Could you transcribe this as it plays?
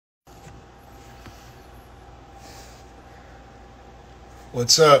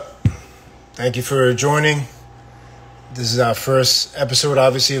What's up? Thank you for joining. This is our first episode,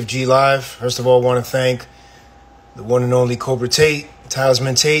 obviously, of G Live. First of all, I want to thank the one and only Cobra Tate,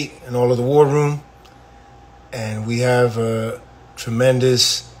 Talisman Tate, and all of the War Room. And we have a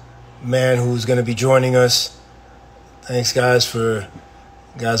tremendous man who's going to be joining us. Thanks, guys, for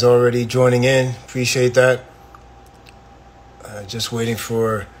guys already joining in. Appreciate that. Just waiting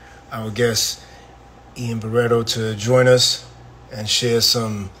for our guest, Ian Barreto, to join us and share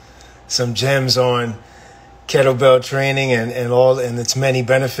some gems on kettlebell training and its many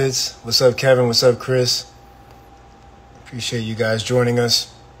benefits. What's up, Kevin? What's up, Chris? Appreciate you guys joining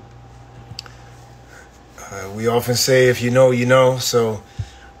us. We often say, if you know, you know. So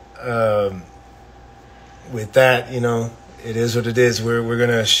with that, it is what it is. We're going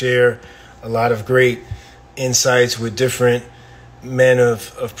to share a lot of great insights with different men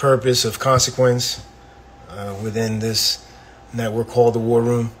of purpose, of consequence within this network called the War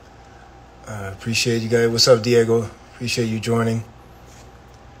Room. Appreciate you guys. What's up, Diego? Appreciate you joining.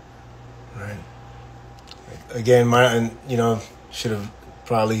 All right. Again, should have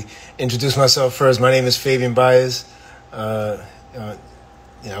probably introduced myself first. My name is Fabian Baez. I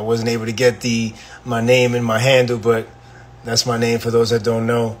wasn't able to get my name and my handle, but that's my name for those that don't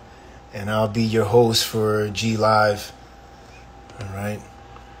know. And I'll be your host for G Live. All right.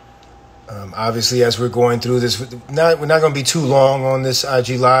 Obviously, as we're going through this, we're not going to be too long on this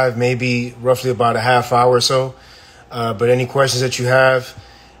IG Live, maybe roughly about a half hour or so. But any questions that you have,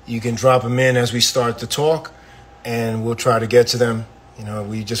 you can drop them in as we start to talk, and we'll try to get to them.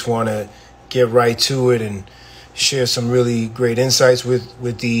 We just want to get right to it and share some really great insights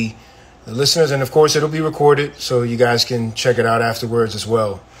with the listeners. And, of course, it'll be recorded, so you guys can check it out afterwards as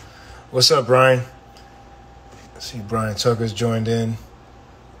well. What's up, Brian? I see Brian Tucker's joined in.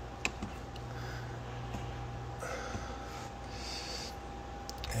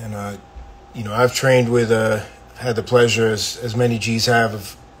 And, I've trained had the pleasure, as many G's have,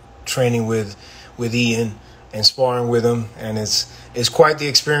 of training with Ian and sparring with him. And it's quite the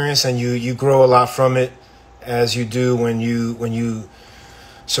experience, and you grow a lot from it, as you do when you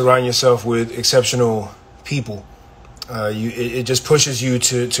surround yourself with exceptional people. It just pushes you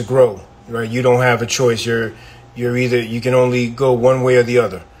to grow, right? You don't have a choice. You can only go one way or the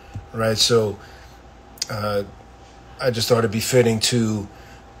other, right? So I just thought it'd be fitting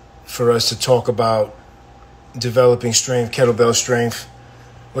for us to talk about developing strength, kettlebell strength.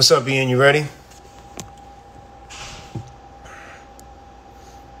 What's up, Ian? You ready?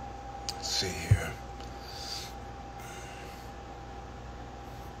 Let's see here.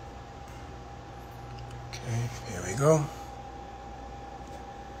 Okay, here we go.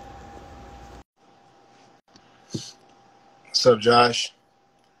 What's up, Josh?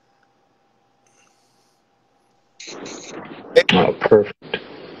 Oh, perfect.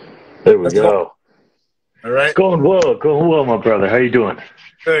 There we go. All right. It's going well, my brother. How you doing?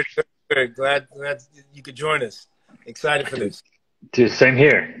 Good. Glad you could join us. Excited for this. Dude, same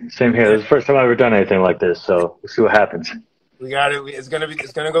here. This is the first time I've ever done anything like this, so we'll see what happens. We got it. It's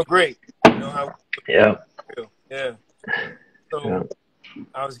gonna go great. You know how we feel. Yeah. So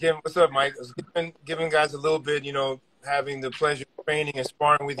yeah. What's up, Mike? I was giving guys a little bit, having the pleasure of training and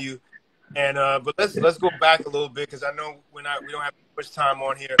sparring with you. And but let's go back a little bit, because I know we don't have much time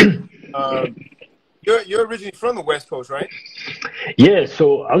on here. You're originally from the West Coast, right? Yeah,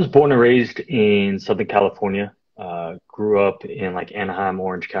 so I was born and raised in Southern California. Grew up in like Anaheim,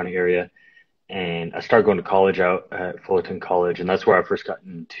 Orange County area, and I started going to college out at Fullerton College, and that's where I first got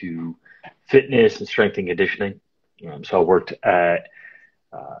into fitness and strength and conditioning. So I worked out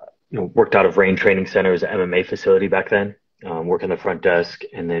of Rain Training Center as an MMA facility back then. Working the front desk,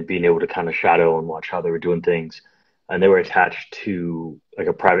 and then being able to kind of shadow and watch how they were doing things. And they were attached to like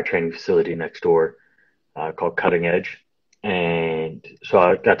a private training facility next door called Cutting Edge. And so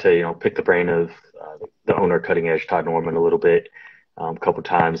I got to, pick the brain of the owner of Cutting Edge, Todd Norman, a little bit, a couple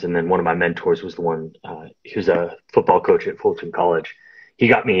times. And then one of my mentors was the one, he was a football coach at Fulton College. He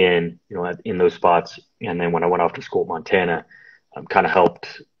got me in, in those spots. And then when I went off to school at Montana, kind of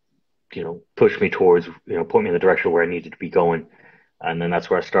helped push me towards, put me in the direction where I needed to be going. And then that's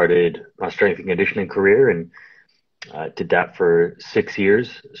where I started my strength and conditioning career, and did that for 6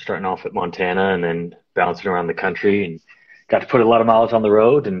 years, starting off at Montana and then bouncing around the country, and got to put a lot of miles on the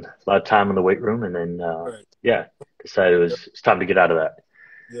road and a lot of time in the weight room. And then, decided it's time to get out of that.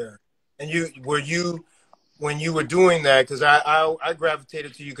 Yeah. And when you were doing that, because I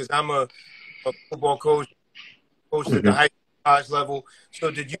gravitated to you because I'm a football coach at the high college level.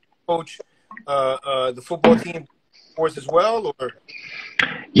 So did you coach the football team sports as well, or?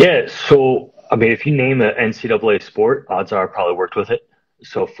 Yeah, so I mean, if you name an NCAA sport, odds are I probably worked with it.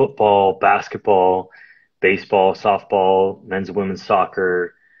 So football, basketball, baseball, softball, men's and women's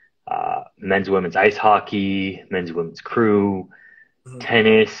soccer, men's and women's ice hockey, men's and women's crew, Mhm.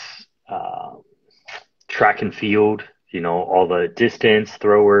 tennis, uh, track and field, all the distance,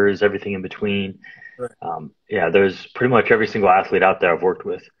 throwers, everything in between. Right. Yeah, there's pretty much every single athlete out there I've worked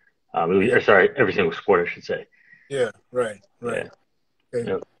with. Yeah. Or sorry, every single sport, I should say. Yeah. Right. Right. Yeah. Okay.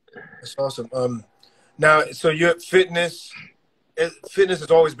 Yeah. That's awesome. Now, so your fitness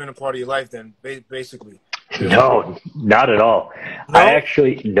has always been a part of your life, then, basically. No, not at all. No.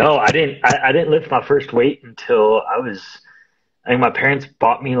 No, I didn't lift my first weight until I think my parents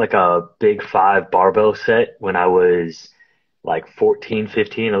bought me like a big five barbell set when I was like 14,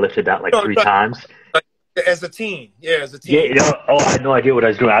 15. I lifted that like No, three times. like, as a teen. Yeah, as a Yeah, teen. I had no idea what I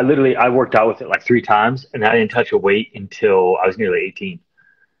was doing. I worked out with it like three times and I didn't touch a weight until I was nearly 18.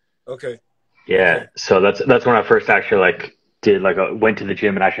 Okay. Yeah. Okay. So that's when I first actually like did like went to the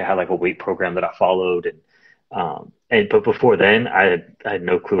gym and actually had like a weight program that I followed but before then I had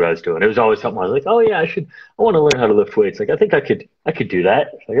no clue what I was doing. It was always something I was like, oh yeah, I want to learn how to lift weights. Like I think I could do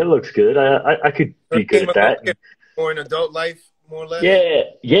that. Like it looks good. I could So be it good came at about that. more in adult life, more or less. Yeah,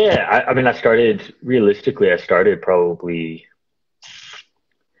 yeah. I mean, I started probably,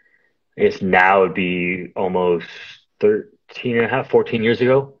 I guess now it'd be almost 13 and a half, 14 years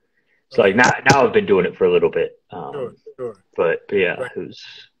ago. So like Okay. now I've been doing it for a little bit. Sure. Sure. But yeah, Right.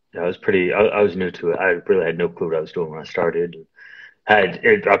 I was pretty, I was new to it. I really had no clue what I was doing when I started. I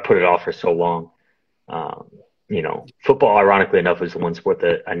put it off for so long. Um, football, ironically enough, was the one sport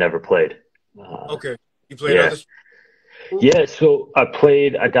that I never played. Uh, Okay. You played yeah. other sports? Yeah, so I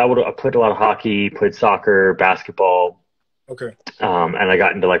played a lot of hockey, played soccer, basketball, Okay. and I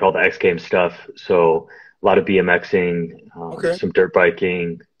got into like all the X Games stuff. So a lot of BMXing, Okay. some dirt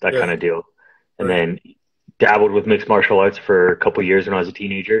biking, that kind Yeah. of deal. And Right. then dabbled with mixed martial arts for a couple years when I was a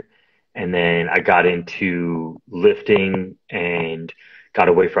teenager. And then I got into lifting and got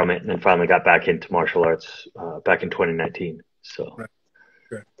away from it, and then finally got back into martial arts back in 2019. So Right.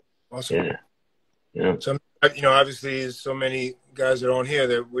 Okay. Awesome. yeah, yeah. So, obviously, there's so many guys that are on here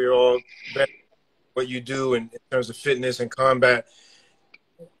that we're all better at what you do in terms of fitness and combat.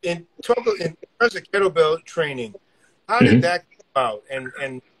 In terms of kettlebell training, how did Mhm. that come about?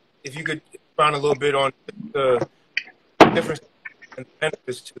 And if you could expound a little bit on the difference and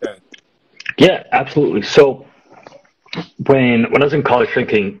benefits to that. Yeah, absolutely. So when I was in college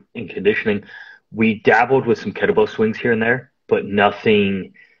strength and conditioning, we dabbled with some kettlebell swings here and there, but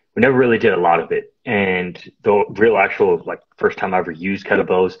nothing. We never really did a lot of it. And the real actual like first time I ever used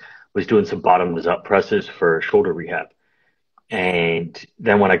kettlebells was doing some bottoms up presses for shoulder rehab. And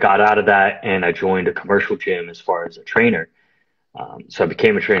then when I got out of that and I joined a commercial gym as far as a trainer, so I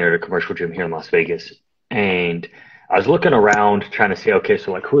became a trainer at a commercial gym here in Las Vegas. And I was looking around trying to say, okay,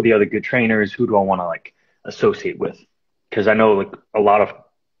 so like who are the other good trainers? Who do I want to like associate with? Because I know like a lot of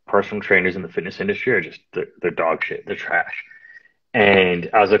personal trainers in the fitness industry are just they're dog shit, they're trash. And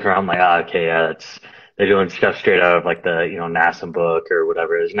I was looking around like, okay, yeah, they're doing stuff straight out of like the NASM book or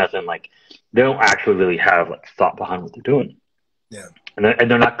whatever. There's nothing like they don't actually really have like thought behind what they're doing, Yeah. and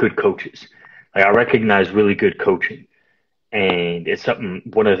they're not good coaches. Like I recognize really good coaching, and it's something.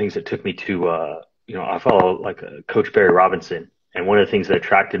 One of the things that took me to, I follow like Coach Barry Robinson, and one of the things that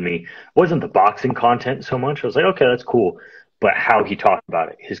attracted me wasn't the boxing content so much. I was like, okay, that's cool, but how he talked about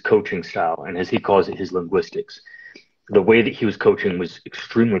it, his coaching style, and as he calls it, his linguistics. The way that he was coaching was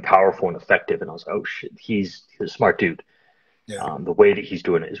extremely powerful and effective, and I was like, oh shit, he's a smart dude. Yeah. The way that he's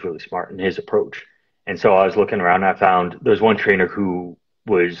doing it is really smart in his approach. And so I was looking around and I found there's one trainer who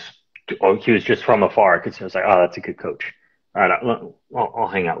was, oh, he was just from afar. I could see, I was like, oh, that's a good coach. All right, I'll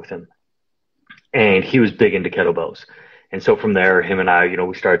hang out with him. And he was big into kettlebells. And so from there, him and I,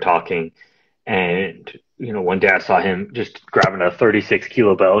 we started talking. And, one day I saw him just grabbing a 36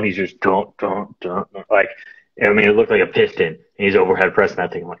 kilo bell and he's just don't. Like, I mean, it looked like a piston and he's overhead pressing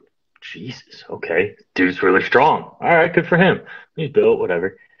that thing. I'm like, Jesus, okay. Dude's really strong. All right, good for him. He's built,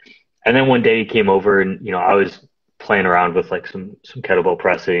 whatever. And then one day he came over and, I was playing around with like some kettlebell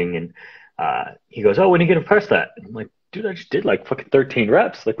pressing and he goes, oh, when are you going to press that? And I'm like, dude, I just did like fucking 13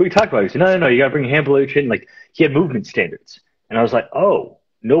 reps. Like, what are you talking about? He said, no, you got to bring your hand below your chin. Like, he had movement standards. And I was like, oh,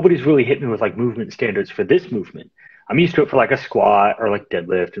 nobody's really hit me with like movement standards for this movement. I'm used to it for like a squat or like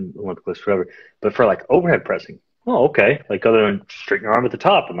deadlift and Olympic lifts, whatever. But for like overhead pressing, oh, okay. Like, other than straighten your arm at the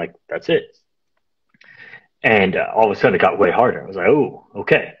top, I'm like, that's it. And all of a sudden it got way harder. I was like, oh,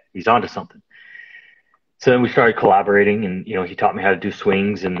 okay, he's onto something. So then we started collaborating and, he taught me how to do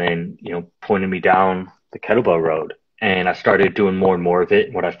swings and then, pointed me down the kettlebell road. And I started doing more and more of it.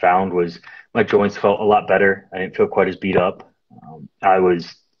 And what I found was my joints felt a lot better. I didn't feel quite as beat up. I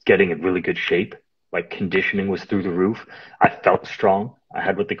was getting in really good shape. Like conditioning was through the roof. I felt strong. I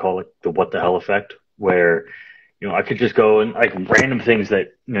had what they call the what the hell effect, where I could just go and like random things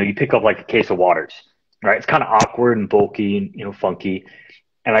that you pick up like a case of waters, right? It's kind of awkward and bulky and funky,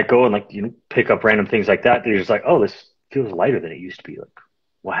 and I go and like pick up random things like that. They're just like, oh, this feels lighter than it used to be. Like,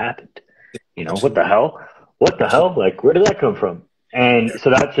 what happened? What the Absolutely. hell? What the Absolutely. hell? Like, where did that come from? Yeah. And so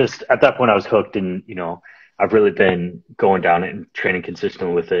that just at that point I was hooked, and I've really been going down it and training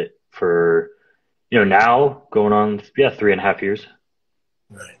consistently with it for now going on 3.5 years.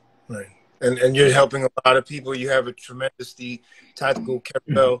 Right. Right. And you're Yeah. helping a lot of people. You have a tremendously tactical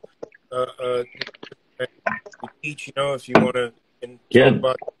kettlebell uh, you teach. If you want to talk Yeah.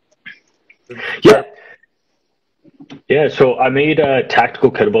 about the Yeah. Yeah. So I made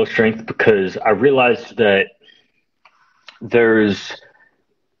tactical kettlebell strength because I realized that there's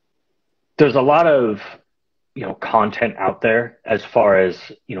there's a lot of content out there as far as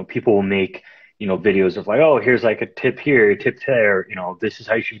people will make videos of like, oh, here's like a tip here, a tip there, this is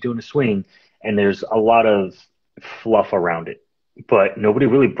how you should be doing a swing, and there's a lot of fluff around it, but nobody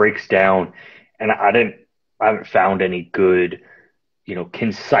really breaks down, and I haven't found any good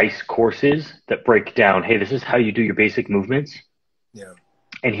concise courses that break down, hey, this is how you do your basic movements, yeah.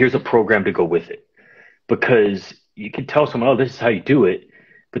 and here's a program to go with it, because you can tell someone, oh, this is how you do it,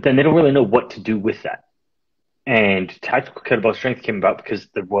 but then they don't really know what to do with that. And tactical kettlebell strength came about because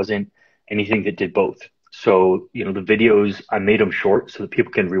there wasn't anything that did both. So, the videos, I made them short so that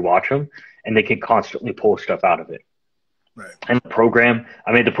people can rewatch them and they can constantly pull stuff out of it. Right. And the program,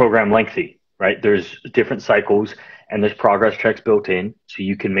 I made the program lengthy, right? There's different cycles and there's progress checks built in so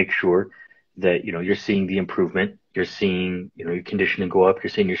you can make sure that, you're seeing the improvement. You're seeing, your conditioning go up.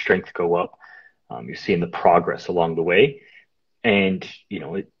 You're seeing your strength go up. You're seeing the progress along the way. And,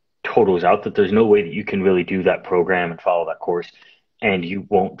 it totals out that there's no way that you can really do that program and follow that course and you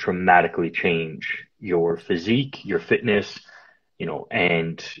won't dramatically change your physique, your fitness,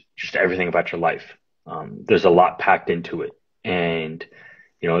 and just everything about your life. There's a lot packed into it. And,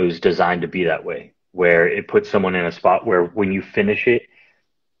 it was designed to be that way, where it puts someone in a spot where when you finish it,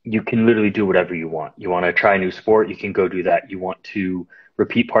 you can literally do whatever you want. You want to try a new sport, you can go do that. You want to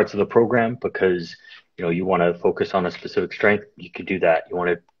repeat parts of the program because you want to focus on a specific strength, you can do that. You want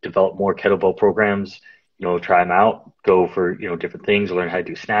to develop more kettlebell programs, try them out, go for different things, learn how to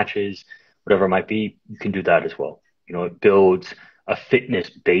do snatches, whatever it might be, you can do that as well. It builds a fitness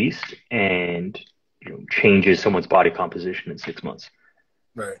base and changes someone's body composition in 6 months.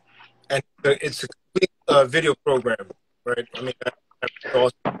 Right. And it's a complete video program, right? I mean, that's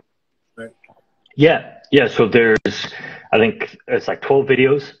awesome, right? Yeah. So I think it's like 12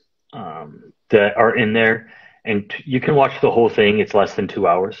 videos that are in there, and you can watch the whole thing. It's less than 2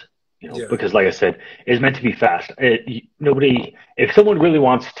 hours, Yeah. because like I said, it's meant to be fast. If someone really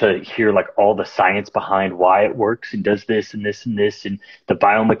wants to hear like all the science behind why it works and does this and this and this and the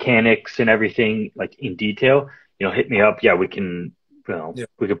biomechanics and everything like in detail, hit me up. Yeah, we can. Yeah.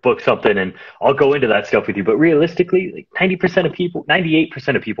 We could book something and I'll go into that stuff with you. But realistically, like 90% of people,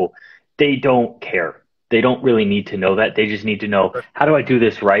 98% of people, they don't care. They don't really need to know that. They just need to know, Right. how do I do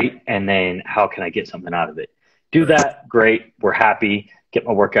this right? And then how can I get something out of it? Do Right. that. Great. We're happy. Get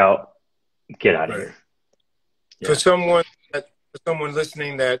my workout. Get out of Right. here. For Yeah. someone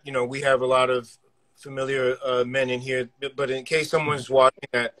listening that, we have a lot of familiar men in here, but in case someone's watching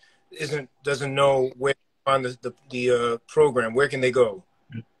that doesn't know where to find the program, where can they go?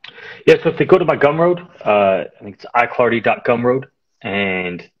 Yeah. So if they go to my Gumroad, I think it's iClardy.gumroad,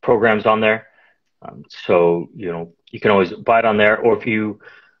 and programs on there. So, you can always buy it on there, or if you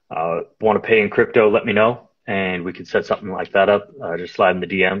want to pay in crypto, let me know and we can set something like that up. Just slide in the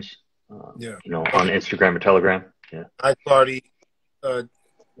DMs, Yeah. on Okay. Instagram or Telegram. Yeah. iClardy, uh,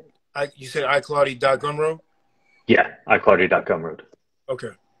 you said iClardy.gumroad? Yeah. iClardy.gumroad. Okay.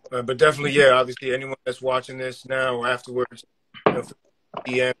 But definitely, yeah, obviously anyone that's watching this now or afterwards,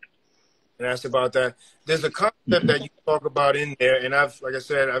 DM and ask about that. There's a concept Mm-hmm. that you talk about in there, and like I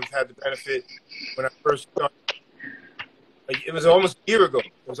said, I've had the benefit when I first started. It was almost a year ago.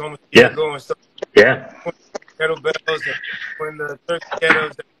 It was almost a year Yeah. ago and stuff. Yeah. Kettlebells and when the turkey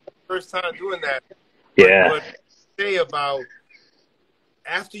kettlebells. First time doing that. Yeah. But say about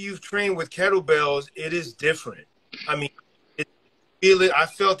after you've trained with kettlebells, it is different. I mean, I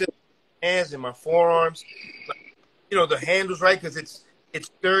felt it in my hands and my forearms. Like, the handle's right because it's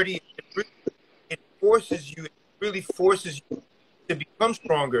sturdy. It forces you. It really forces you to become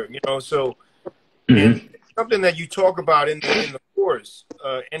stronger. So and Mm-hmm. something that you talk about in the course,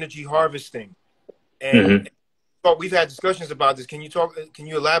 energy harvesting, and Mm-hmm. we've had discussions about this. Can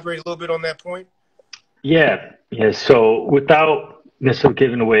you elaborate a little bit on that point? Yeah, yeah. So without necessarily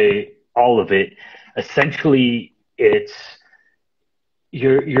giving away all of it, essentially it's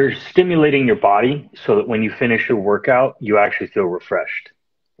you're stimulating your body so that when you finish your workout, you actually feel refreshed,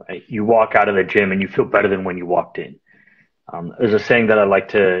 right? You walk out of the gym and you feel better than when you walked in. There's a saying that I like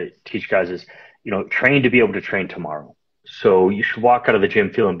to teach guys is, train to be able to train tomorrow. So you should walk out of the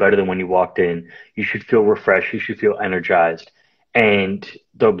gym feeling better than when you walked in. You should feel refreshed. You should feel energized. And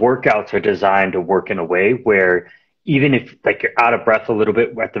the workouts are designed to work in a way where even if like you're out of breath a little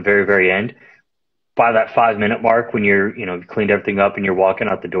bit at the very, very end, by that 5 minute mark when you cleaned everything up and you're walking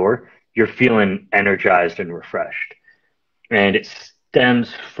out the door, you're feeling energized and refreshed. And it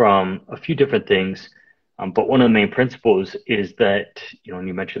stems from a few different things. But one of the main principles is that, and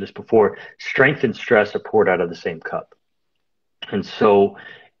you mentioned this before, strength and stress are poured out of the same cup. And so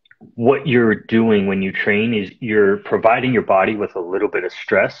what you're doing when you train is you're providing your body with a little bit of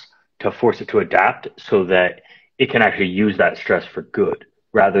stress to force it to adapt so that it can actually use that stress for good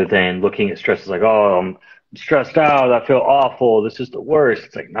rather than looking at stress as like, oh, I'm stressed out. I feel awful. This is the worst.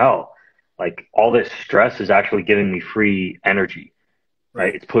 It's like, no, like all this stress is actually giving me free energy, right?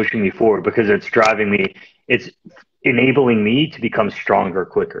 Right. It's pushing me forward because it's driving me. It's enabling me to become stronger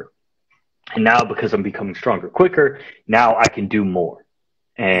quicker. And now because I'm becoming stronger quicker, now I can do more.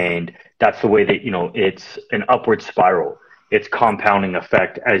 Hmm. And that's the way that, it's an upward spiral. It's Right. compounding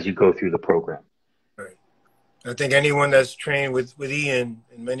effect as you go through the program. Right. I think anyone that's trained with Ian,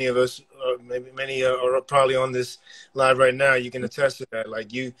 and many of us, maybe many are probably on this live right now, you can attest to that.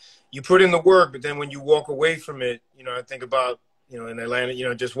 Like you put in the work, but then when you walk away from it, I think about, in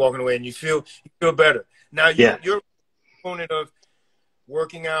Atlanta, just walking away and you feel better. Now Yeah. you're a proponent of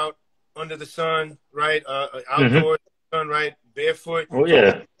working out under the sun, right? Hmm. Outdoors, sun, right? Barefoot. Oh, Talk a little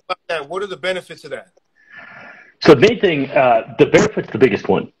yeah. about that. What are the benefits of that? So the main thing, the barefoot's the biggest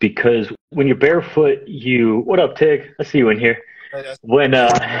one because when you're barefoot, what up, Tig? I see you in here. That's When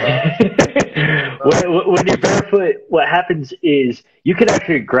good. when you're barefoot, what happens is you can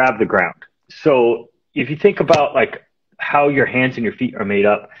actually grab the ground. So if you think about like how your hands and your feet are made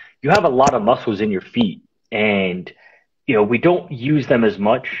up, you have a lot of muscles in your feet, and we don't use them as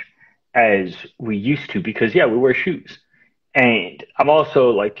much as we used to because yeah, we wear shoes. And I'm also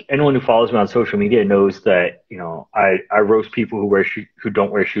like anyone who follows me on social media knows that I roast people who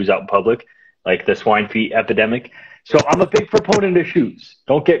don't wear shoes out in public, like the swine feet epidemic. So I'm a big proponent of shoes.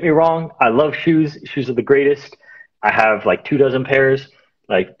 Don't get me wrong, I love shoes. Shoes are the greatest. I have like 24 pairs.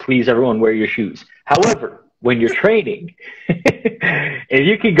 Like please, everyone, wear your shoes. However, when you're training, if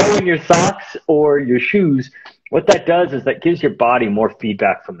you can go in your socks or your shoes, what that does is that gives your body more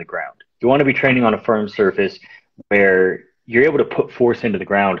feedback from the ground. You want to be training on a firm surface where you're able to put force into the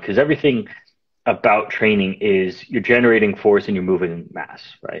ground because everything about training is you're generating force and you're moving mass,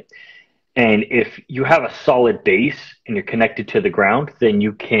 right? And if you have a solid base and you're connected to the ground, then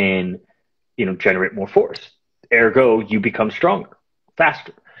you can, generate more force. Ergo, you become stronger,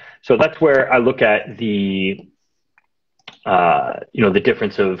 faster. So that's where I look at the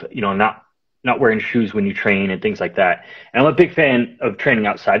difference of, not wearing shoes when you train and things like that. And I'm a big fan of training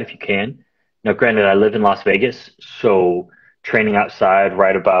outside if you can. Now, granted, I live in Las Vegas, so training outside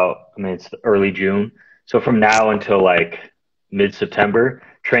right about, I mean, it's early June. So from now until like mid-September,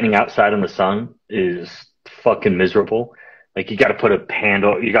 training outside in the sun is fucking miserable. Like you got to put a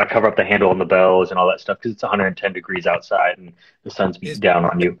handle, you got to cover up the handle on the bells and all that stuff because it's 110 degrees outside and the sun's beating Is down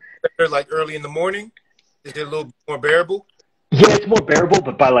on you. it better like early in the morning? Is it a little more bearable? Yeah, it's more bearable,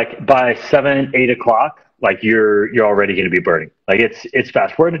 but by 7, 8 o'clock, like you're already going to be burning. Like it's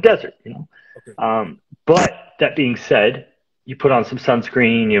fast. We're in a desert. Okay. But that being said, you put on some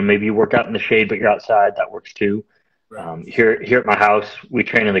sunscreen. Maybe you work out in the shade, but you're outside. That works too. Right. Here at my house, we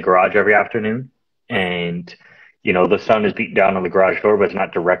train in the garage every afternoon, Right. and the sun is beating down on the garage door, but it's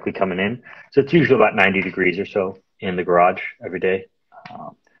not directly coming in. So it's usually about 90 degrees or so in the garage every day,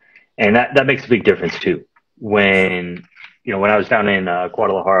 um, and that makes a big difference too. When I was down in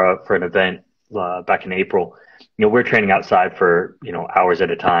Guadalajara for an event back in April, we're training outside for hours at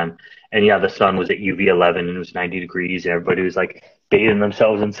a time, and yeah, the sun was at UV 11 and it was 90 degrees, and everybody was like bathing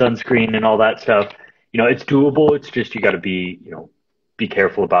themselves in sunscreen and all that stuff. It's doable. It's just you got to be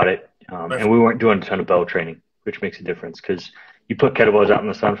careful about it. Right. And we weren't doing a ton of bell training, which makes a difference because you put kettlebells out in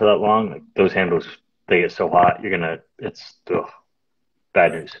the sun for that long, like those handles they get so hot, it's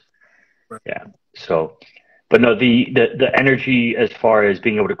bad Right. news. Right. Yeah. So, but no, the energy as far as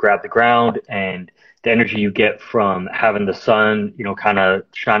being able to grab the ground and the energy you get from having the sun, kind of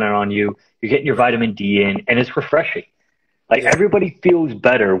shining on you, you're getting your Right. vitamin D in, and it's refreshing. Like Yeah. everybody feels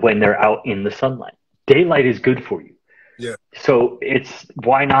better when they're out in the sunlight. Daylight is good for you. Yeah. So it's,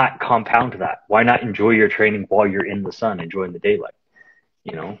 why not compound that? Why not enjoy your training while you're in the sun, enjoying the daylight?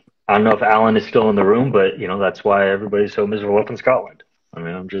 You know, I don't know if Alan is still in the room, but you know, that's why everybody's so miserable up in Scotland. I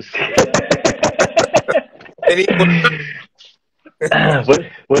mean, I'm just They need more,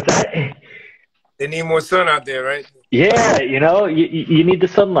 what's that? they need more sun out there, right? Yeah, you know, you need the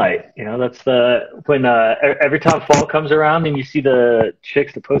sunlight. You know, that's the when every time fall comes around and you see the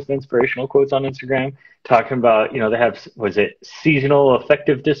chicks that post inspirational quotes on Instagram talking about, you know, they have, was it seasonal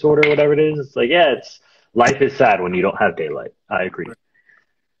affective disorder, whatever it is. It's like, yeah, it's, life is sad when you don't have daylight. I agree.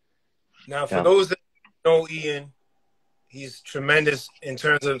 Now, for Yeah. those that know Ian, he's tremendous in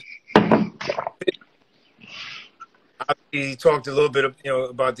terms of. He talked a little bit,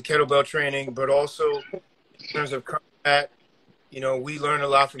 about the kettlebell training, but also in terms of combat. We learn a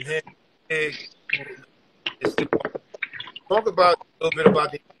lot from him. Talk about a little bit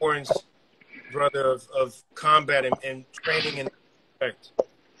about the importance, brother, of combat and training and respect.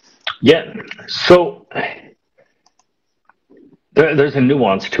 Yeah. So there's a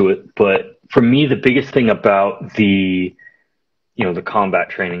nuance to it, but for me, the biggest thing about the, you know, the combat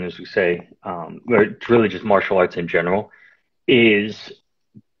training, as we say, or it's really just martial arts in general, is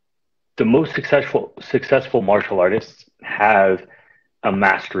the most successful martial artists have a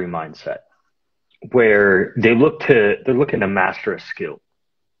mastery mindset where they're looking to master a skill.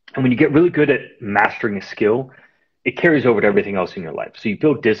 And when you get really good at mastering a skill, it carries over to everything else in your life. So you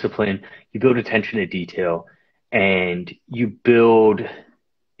build discipline, you build attention to detail, and you build,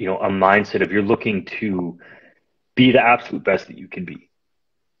 you know, a mindset of you're looking to be the absolute best that you can be.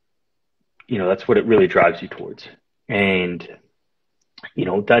 You know, that's what it really drives you towards. And, you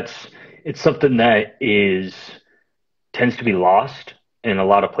know, it's something that tends to be lost in a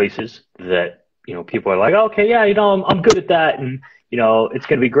lot of places that, you know, people are like, oh, okay, yeah, you know, I'm good at that. And, you know, it's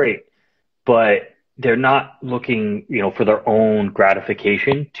going to be great. But they're not looking, you know, for their own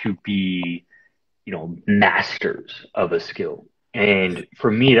gratification to be, you know, masters of a skill. And for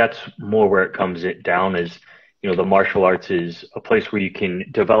me, that's more where it comes it down is, you know, the martial arts is a place where you can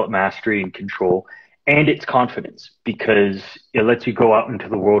develop mastery and control, and it's confidence because it lets you go out into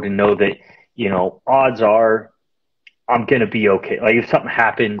the world and know that, you know, odds are I'm going to be okay. Like if something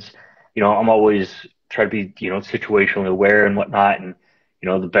happens, you know, I'm always try to be, you know, situationally aware and whatnot. And, you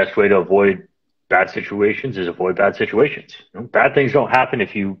know, the best way to avoid bad situations is avoid bad situations. You know, bad things don't happen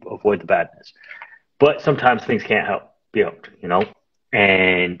if you avoid the badness. But sometimes things can't be helped, you know?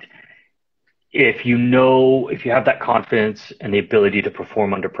 And if you have that confidence and the ability to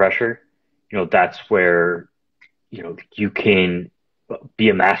perform under pressure, you know, that's where, you know, you can be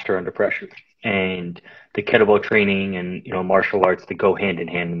a master under pressure. And the kettlebell training and, you know, martial arts, they go hand in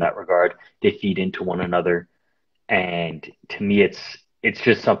hand in that regard. They feed into one another. And to me, it's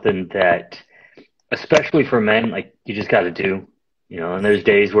just something that, especially for men, like you just got to do, you know, and there's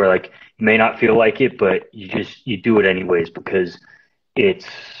days where like you may not feel like it, but you do it anyways because it's,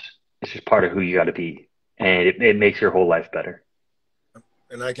 it's just part of who you got to be. And it makes your whole life better.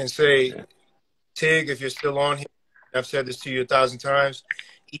 And I can say, Yeah. Tig, if you're still on here, I've said this to you 1,000 times.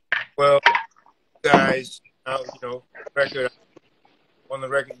 Well, you guys, record on the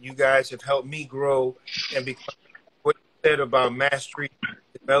record, you guys have helped me grow and become what you said about mastery,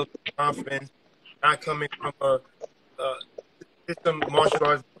 developing confidence, not coming from a system martial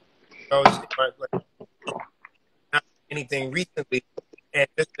arts. Like not anything recently, and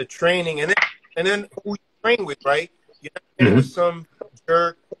just the training, and then who you train with, right? You're not training with Mm-hmm. some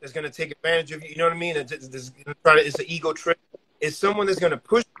jerk that's going to take advantage of you. You know what I mean? It's an ego trip. It's someone that's going to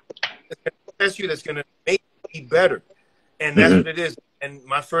push you, that's going to test you, that's going to make you be better, and that's Mm-hmm. what it is. And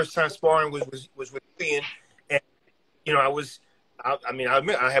my first time sparring was with Fabian, and I was, I mean, I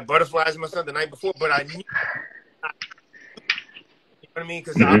admit I had butterflies in my stomach the night before, but I knew, you know what I mean,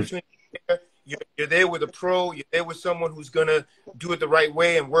 because the Mm-hmm. opportunity is there. You're there with a pro. You're there with someone who's gonna do it the right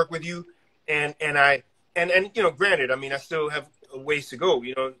way and work with you. And granted, I mean, I still have a ways to go,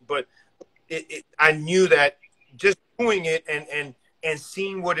 but I knew that just doing it and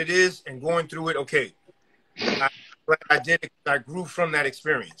seeing what it is and going through it. Okay, I did it. I grew from that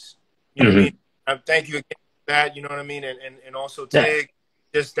experience. You know what I mean? Mm-hmm. Thank you again for that. You know what I mean? And also Yeah. Tig,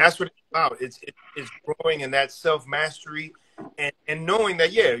 just that's what it's about. It's growing and that self mastery and knowing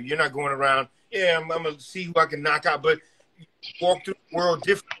that you're not going around. Yeah, I'm gonna see who I can knock out, but you walk through the world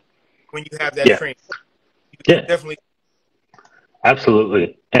different when you have that Yeah. training. You Yeah. definitely.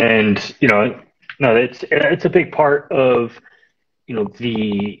 Absolutely. And, you know, no, it's a big part of, you know,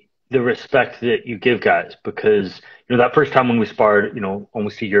 the respect that you give guys because, you know, that first time when we sparred, you know,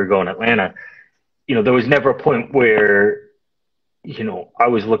 almost a year ago in Atlanta, you know, there was never a point where, you know, I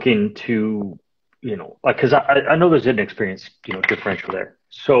was looking to, like, cause I know there's an experience, differential there.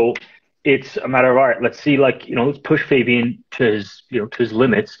 So it's a matter of, all right, let's see, like, let's push Fabian to his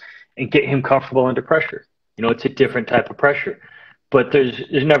limits and get him comfortable under pressure. It's a different type of pressure, but there's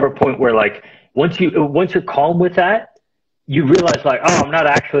never a point where, like, once you're calm with that, you realize, like, oh, I'm not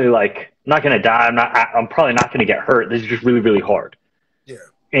actually, like, I'm not going to die. I'm probably not going to get hurt. This is just really, really hard. Yeah.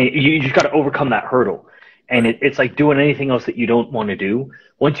 And you just got to overcome that hurdle. And it's like doing anything else that you don't want to do.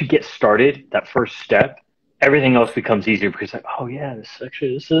 Once you get started, that first step, everything else becomes easier because, like, oh yeah, this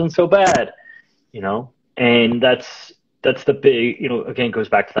isn't so bad, and that's the big, again, goes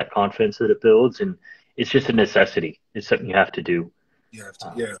back to that confidence that it builds, and it's just a necessity. It's something you have to do. You have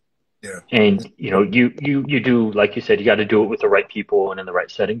to, yeah. And, you do, like you said, you got to do it with the right people and in the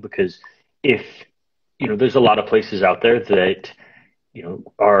right setting, because if, there's a lot of places out there that,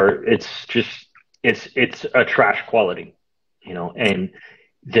 it's a trash quality, and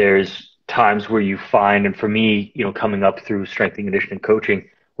there's times where you find, and for me, coming up through strength and conditioning coaching,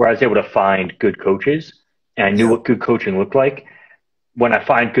 where I was able to find good coaches and I knew what good coaching looked like. When I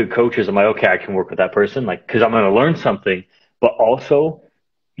find good coaches, I'm like, okay, I can work with that person, like, cause I'm going to learn something, but also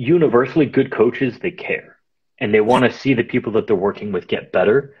universally good coaches, they care and they want to see the people that they're working with get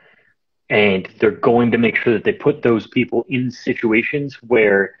better. And they're going to make sure that they put those people in situations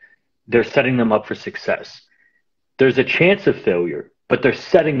where they're setting them up for success. There's a chance of failure, but they're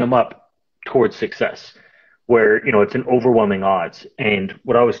setting them up towards success where, it's an overwhelming odds. And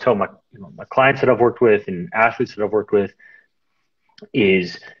what I always tell my clients that I've worked with and athletes that I've worked with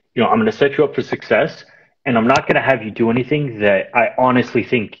is, I'm going to set you up for success, and I'm not going to have you do anything that I honestly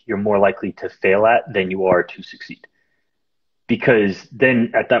think you're more likely to fail at than you are to succeed. Because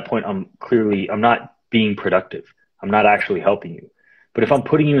then at that point, I'm not being productive. I'm not actually helping you. But if I'm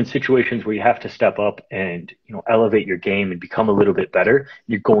putting you in situations where you have to step up and, elevate your game and become a little bit better,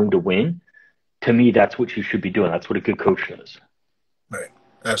 you're going to win. To me, that's what you should be doing. That's what a good coach does. Right.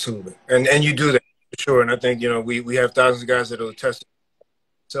 Absolutely. And you do that for sure. And I think, we have thousands of guys that will test.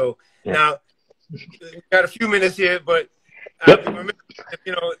 So now we got a few minutes here, but I remember,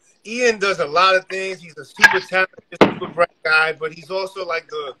 Ian does a lot of things. He's a super talented, super bright guy, but he's also like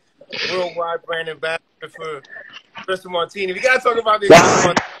the worldwide brand ambassador for Espresso Martini. We got to talk about this.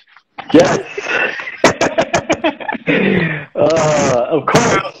 Yes. Of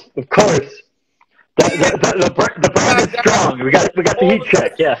course. The brand is strong. We got the heat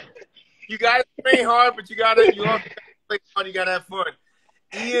check. Yeah. You got to train hard, but you also got to play hard. You got to have fun.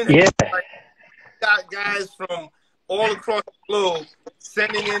 Ian, got guys from all across the globe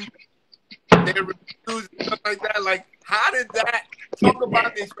sending in their reviews and stuff like that. Like, how did that? Talk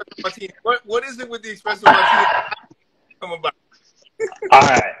about the espresso martini. What is it with the espresso martini? How did it come about? All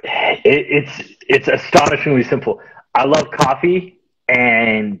right, it's astonishingly simple. I love coffee,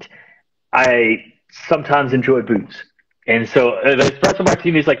 and I sometimes enjoy booze, and so the espresso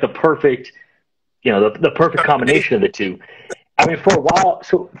martini is like the perfect, the perfect combination of the two. I mean, for a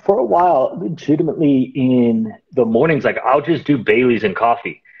while, legitimately in the mornings, like, I'll just do Bailey's and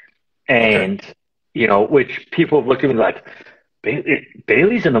coffee, and which people have looked at me like,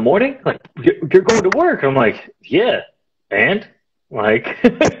 Bailey's in the morning? Like, you're going to work? I'm like, yeah, and like,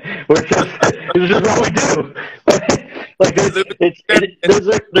 it's just what we do. Like, there's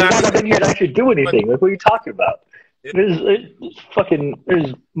not enough in here to actually do anything. Like, what are you talking about?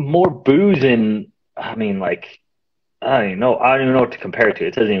 There's more booze in. I mean, like, I don't even know what to compare it to.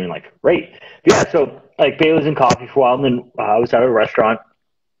 It doesn't even, like, rate. But yeah, so, like, Bailey's and coffee for a while, and then I was at a restaurant.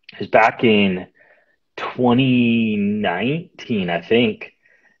 It was back in 2019, I think,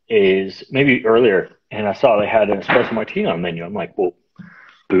 is maybe earlier, and I saw they had an espresso martini on the menu. I'm like, well,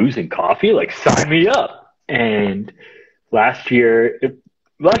 booze and coffee? Like, sign me up. And last year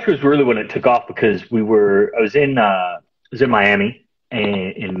was really when it took off, because I was in Miami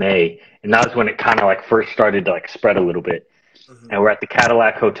in May, and that was when it kind of, like, first started to, like, spread a little bit. Mm-hmm. And we're at the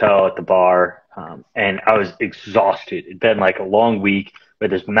Cadillac Hotel at the bar, and I was exhausted. It'd been, like, a long week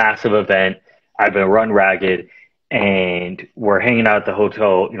with this massive event. I've been run ragged, and we're hanging out at the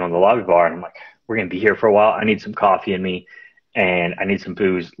hotel, in the lobby bar, and I'm like, we're going to be here for a while. I need some coffee in me, and I need some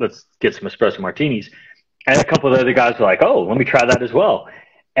booze. Let's get some espresso martinis. And a couple of the other guys were like, oh, let me try that as well.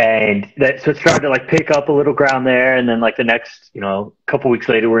 And so it started to, like, pick up a little ground there. And then, like, the next, couple weeks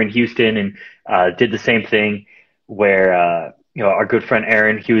later, we're in Houston and did the same thing where, our good friend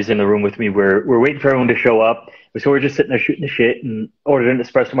Aaron, he was in the room with me. We're waiting for everyone to show up. So we're just sitting there shooting the shit and ordered an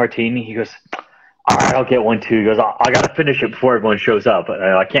espresso martini. He goes, all right, I'll get one too. He goes, I got to finish it before everyone shows up.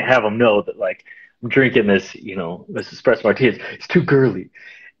 I can't have them know that, like, I'm drinking this, this espresso martini. It's too girly.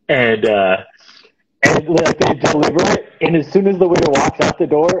 And And like they deliver it, and as soon as the waiter walks out the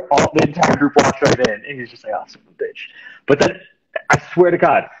door, the entire group walks right in, and he's just like, "Oh, son of a bitch." But then, I swear to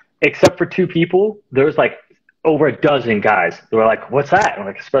God, except for two people, there was like over a dozen guys. They were like, "What's that?" And I'm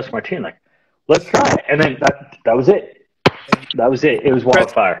like, "Espresso martini." Like, let's try it. And then that was it. That was it. It was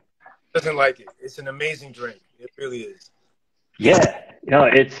wildfire. Doesn't like it. It's an amazing drink. It really is. Yeah,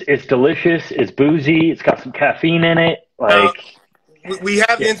 it's delicious. It's boozy. It's got some caffeine in it. Like, we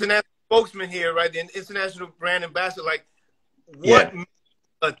have the international spokesman here, right? The international brand ambassador. Like, what makes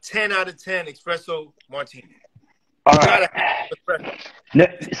a 10 out of 10 espresso martini? All right. No,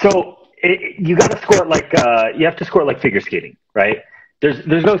 so you got to score it like you have to score it like figure skating, right? There's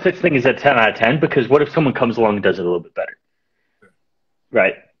no such thing as a 10 out of 10 because what if someone comes along and does it a little bit better,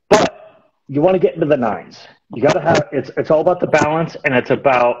 right? But you want to get into the nines. You got to have it's all about the balance and it's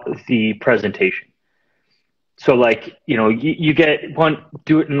about the presentation. So like you get one,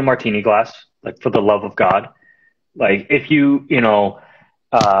 do it in a martini glass, like for the love of God. Like if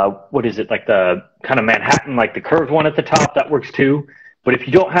what is it, like the kind of Manhattan, like the curved one at the top, that works too. But if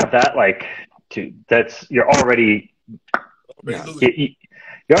you don't have that, like, dude, you're already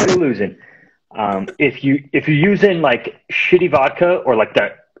losing. If you're using like shitty vodka or like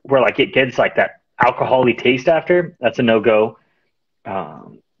that, where like it gets like that alcohol-y taste after, that's a no-go.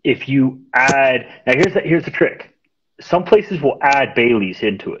 If you add, now here's the trick. Some places will add Bailey's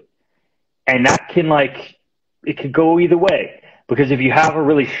into it, and that can it could go either way. Because if you have a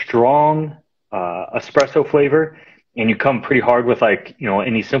really strong espresso flavor and you come pretty hard with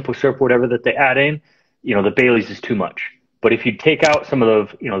any simple syrup, whatever that they add in, the Bailey's is too much. But if you take out some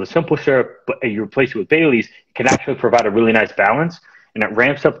of the simple syrup, but you replace it with Bailey's, it can actually provide a really nice balance, and it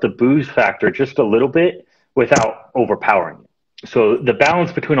ramps up the booze factor just a little bit without overpowering it. So the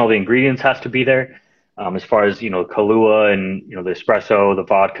balance between all the ingredients has to be there, as far as Kahlua and the espresso, the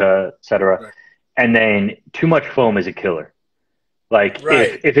vodka, etc. Right. And then too much foam is a killer. Like,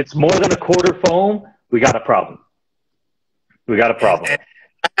 right. if it's more than a quarter foam, we got a problem. And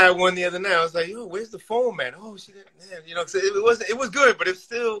I had one the other night. I was like, "Yo, where's the foam, man?" Oh, shit, man. It was good, but it's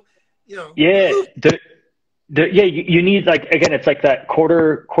still, Yeah. You need again, it's like that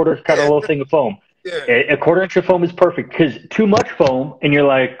quarter kind of little thing of foam. Yeah. A quarter inch of foam is perfect because too much foam, and you're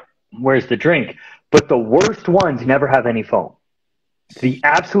like, "Where's the drink?" But the worst ones never have any foam. The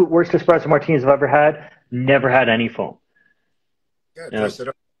absolute worst espresso martinis I've ever had never had any foam. Yeah, dress it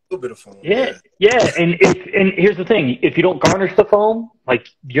up a little bit of foam. Yeah. And here's the thing: if you don't garnish the foam,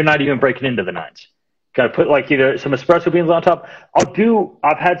 you're not even breaking into the nines. Got to put either some espresso beans on top.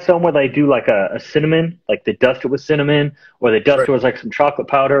 I've had some where they do a cinnamon, they dust it with cinnamon, or they dust it with some chocolate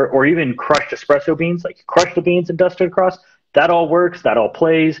powder, or even crushed espresso beans. Like you crush the beans and dust it across. That all works. That all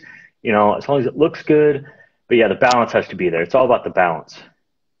plays. As long as it looks good. But yeah, the balance has to be there. It's all about the balance.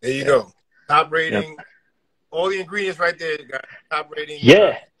 There you go. Top rating. Yep. All the ingredients right there. Got top rating.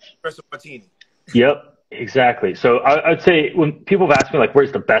 Yeah. Espresso martini. Yep. Exactly. So I'd say when people have asked me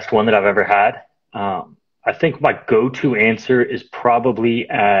where's the best one that I've ever had, I think my go-to answer is probably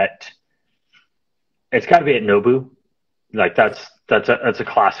it's got to be at Nobu. That's a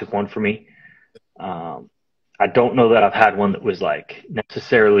classic one for me. I don't know that I've had one that was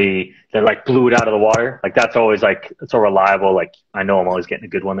necessarily that blew it out of the water. That's always it's so reliable. I know I'm always getting a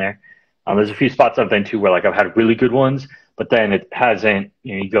good one there. There's a few spots I've been to where I've had really good ones, but then it hasn't.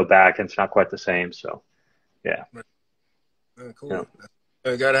 You go back and it's not quite the same. So, yeah. Cool.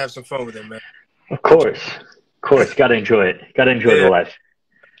 Yeah. Gotta have some fun with it, man. Of course. Gotta enjoy it. Gotta enjoy the life.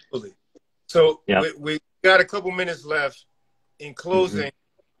 Absolutely. So we got a couple minutes left. In closing,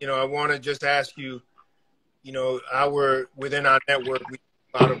 I want to just ask you. Within our network, we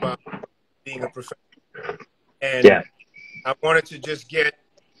talk a lot about being a professional. And I wanted to just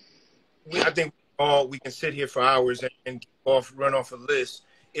I think we can sit here for hours and run off a list.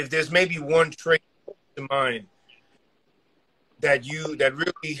 If there's maybe one trait in mind that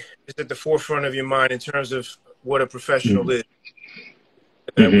really is at the forefront of your mind in terms of what a professional is,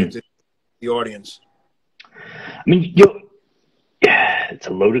 with the audience. I mean, it's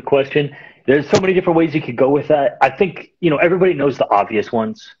a loaded question. There's so many different ways you could go with that. I think, everybody knows the obvious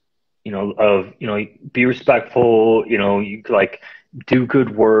ones, be respectful, you do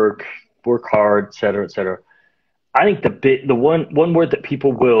good work hard, et cetera, et cetera. I think the one word that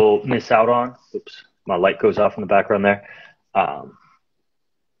people will miss out on, oops, my light goes off in the background there.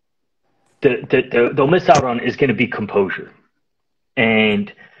 They'll miss out on is going to be composure.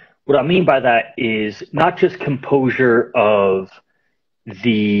 And what I mean by that is not just composure of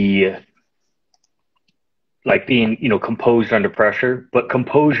the being, composed under pressure, but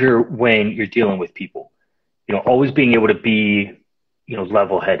composure when you're dealing with people, always being able to be,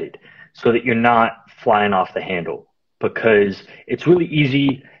 level-headed. so that you're not flying off the handle, because it's really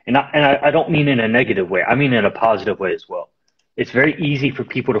easy. And I don't mean in a negative way. I mean in a positive way as well. It's very easy for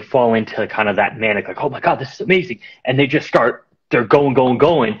people to fall into kind of that manic, like, oh my God, this is amazing. And they just they're going, going,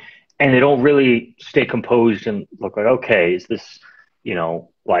 going. And they don't really stay composed and look like, okay, is this,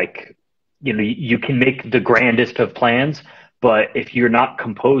 like, you can make the grandest of plans, but if you're not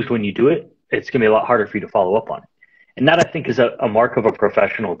composed when you do it, it's going to be a lot harder for you to follow up on it. And that, I think, is a mark of a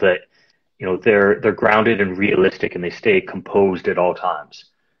professional, that, they're grounded and realistic, and they stay composed at all times.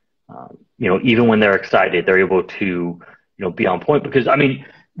 Even when they're excited, they're able to, be on point. Because, I mean,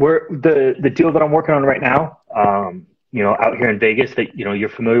 the deal that I'm working on right now, out here in Vegas that, you're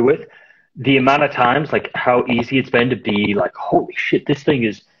familiar with, the amount of times, like, how easy it's been to be like, holy shit, this thing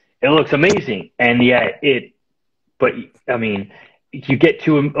it looks amazing. And yeah, but I mean, you get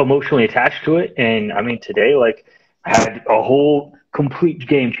too emotionally attached to it. And I mean, today, like, I had a whole complete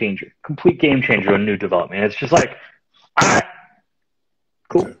game changer on new development. It's just like, all right,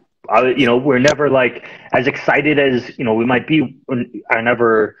 cool. We're never like as excited as, we might be. I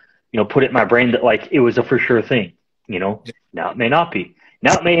never, put it in my brain that like it was a for sure thing, Now it may not be.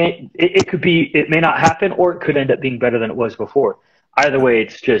 Now it could be, it may not happen, or it could end up being better than it was before. Either way,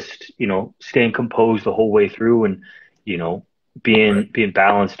 it's just, staying composed the whole way through, and, being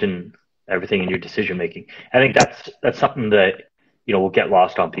balanced in everything in your decision making. I think that's something that, will get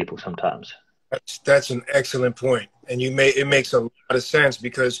lost on people sometimes. That's an excellent point. And it makes a lot of sense,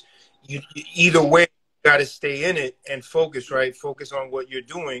 because you either way, you got to stay in it and focus, right? Focus on what you're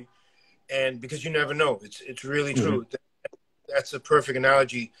doing. And because you never know, it's really true. That's a perfect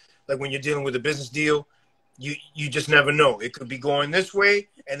analogy. Like when you're dealing with a business deal, you just never know. It could be going this way,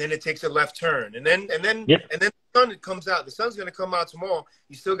 and then it takes a left turn, and then the sun comes out. The sun's going to come out tomorrow.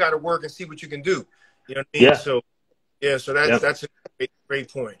 You still got to work and see what you can do. You know what I mean? Yeah. So that's a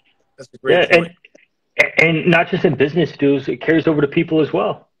great point. That's a great point. And not just in business deals, it carries over to people as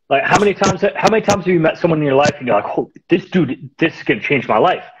well. Like how many times have you met someone in your life and you're like, oh, this is going to change my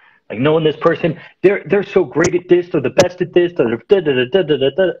life. Like knowing this person, they're so great at this, they're the best at this,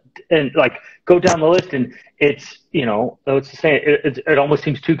 and like go down the list, and it's it's the same. It almost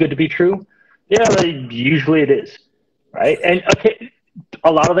seems too good to be true. Yeah, usually it is, right? And okay,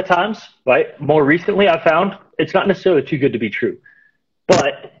 a lot of the times, right? More recently, I found it's not necessarily too good to be true,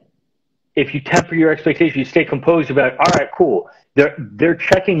 but if you temper your expectations, you stay composed about, all right, cool. They're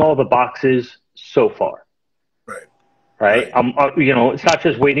checking all the boxes so far. Right. It's not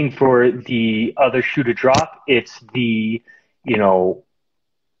just waiting for the other shoe to drop. It's the,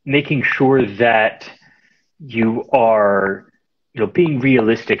 making sure that you are, being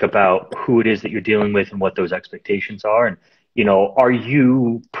realistic about who it is that you're dealing with and what those expectations are. And, are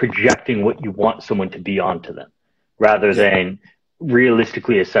you projecting what you want someone to be onto them rather than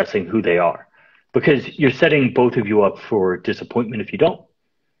realistically assessing who they are? Because you're setting both of you up for disappointment if you don't.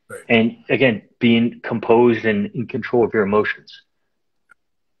 Right. And again, being composed and in control of your emotions.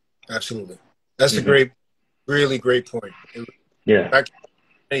 Absolutely. That's a really great point.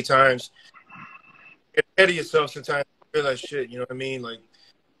 Many times, get ahead of yourself sometimes, you realize shit, you know what I mean? Like,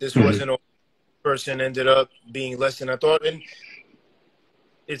 this wasn't all person, ended up being less than I thought. And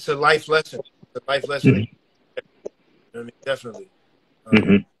it's a life lesson. It's a life lesson. You know what I mean? Definitely.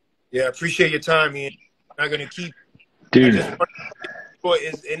 Yeah, I appreciate your time, Ian. I'm not going to keep. Dude.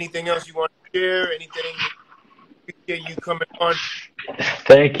 Is anything else you want to share? Anything you coming on?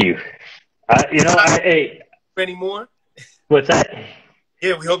 Thank you. Many more? What's that?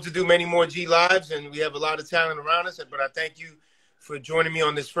 Yeah, we hope to do many more G Lives, and we have a lot of talent around us. But I thank you for joining me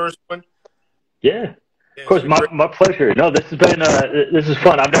on this first one. Yeah, of course, my pleasure. No, this is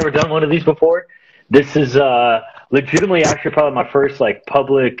fun. I've never done one of these before. This is legitimately actually probably my first like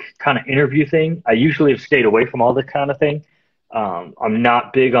public kind of interview thing. I usually have stayed away from all this kind of thing. I'm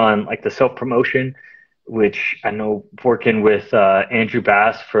not big on like the self-promotion, which I know working with Andrew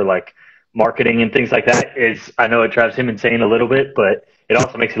Baez for like marketing and things like that I know it drives him insane a little bit, but it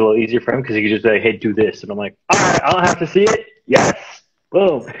also makes it a little easier for him because he can just be like, hey, do this. And I'm like, all right, I don't have to see it. Yes.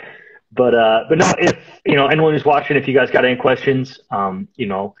 Boom. But no, if, anyone who's watching, if you guys got any questions,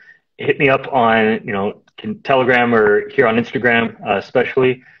 hit me up on, Telegram or here on Instagram,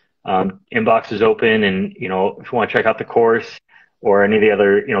 especially. Inbox is open, and if you want to check out the course or any of the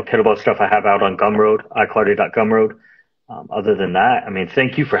other kettlebell stuff I have out on Gumroad, Clardy.gumroad. Other than that, I mean,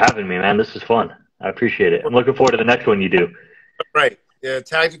 thank you for having me, man. This is fun. I appreciate it. I'm looking forward to the next one you do. Right. The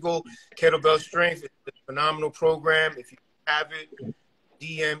Tactical Kettlebell Strength is a phenomenal program. If you have it,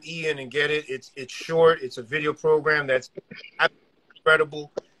 DM Ian and get it. It's short. It's a video program that's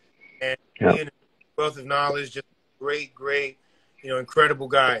incredible, and Ian, wealth of knowledge, just great incredible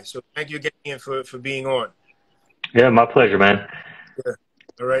guy. So thank you again Ian, for being on. Yeah, my pleasure, man. Yeah.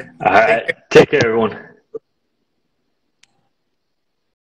 All right. All Take right. care. Take care, everyone.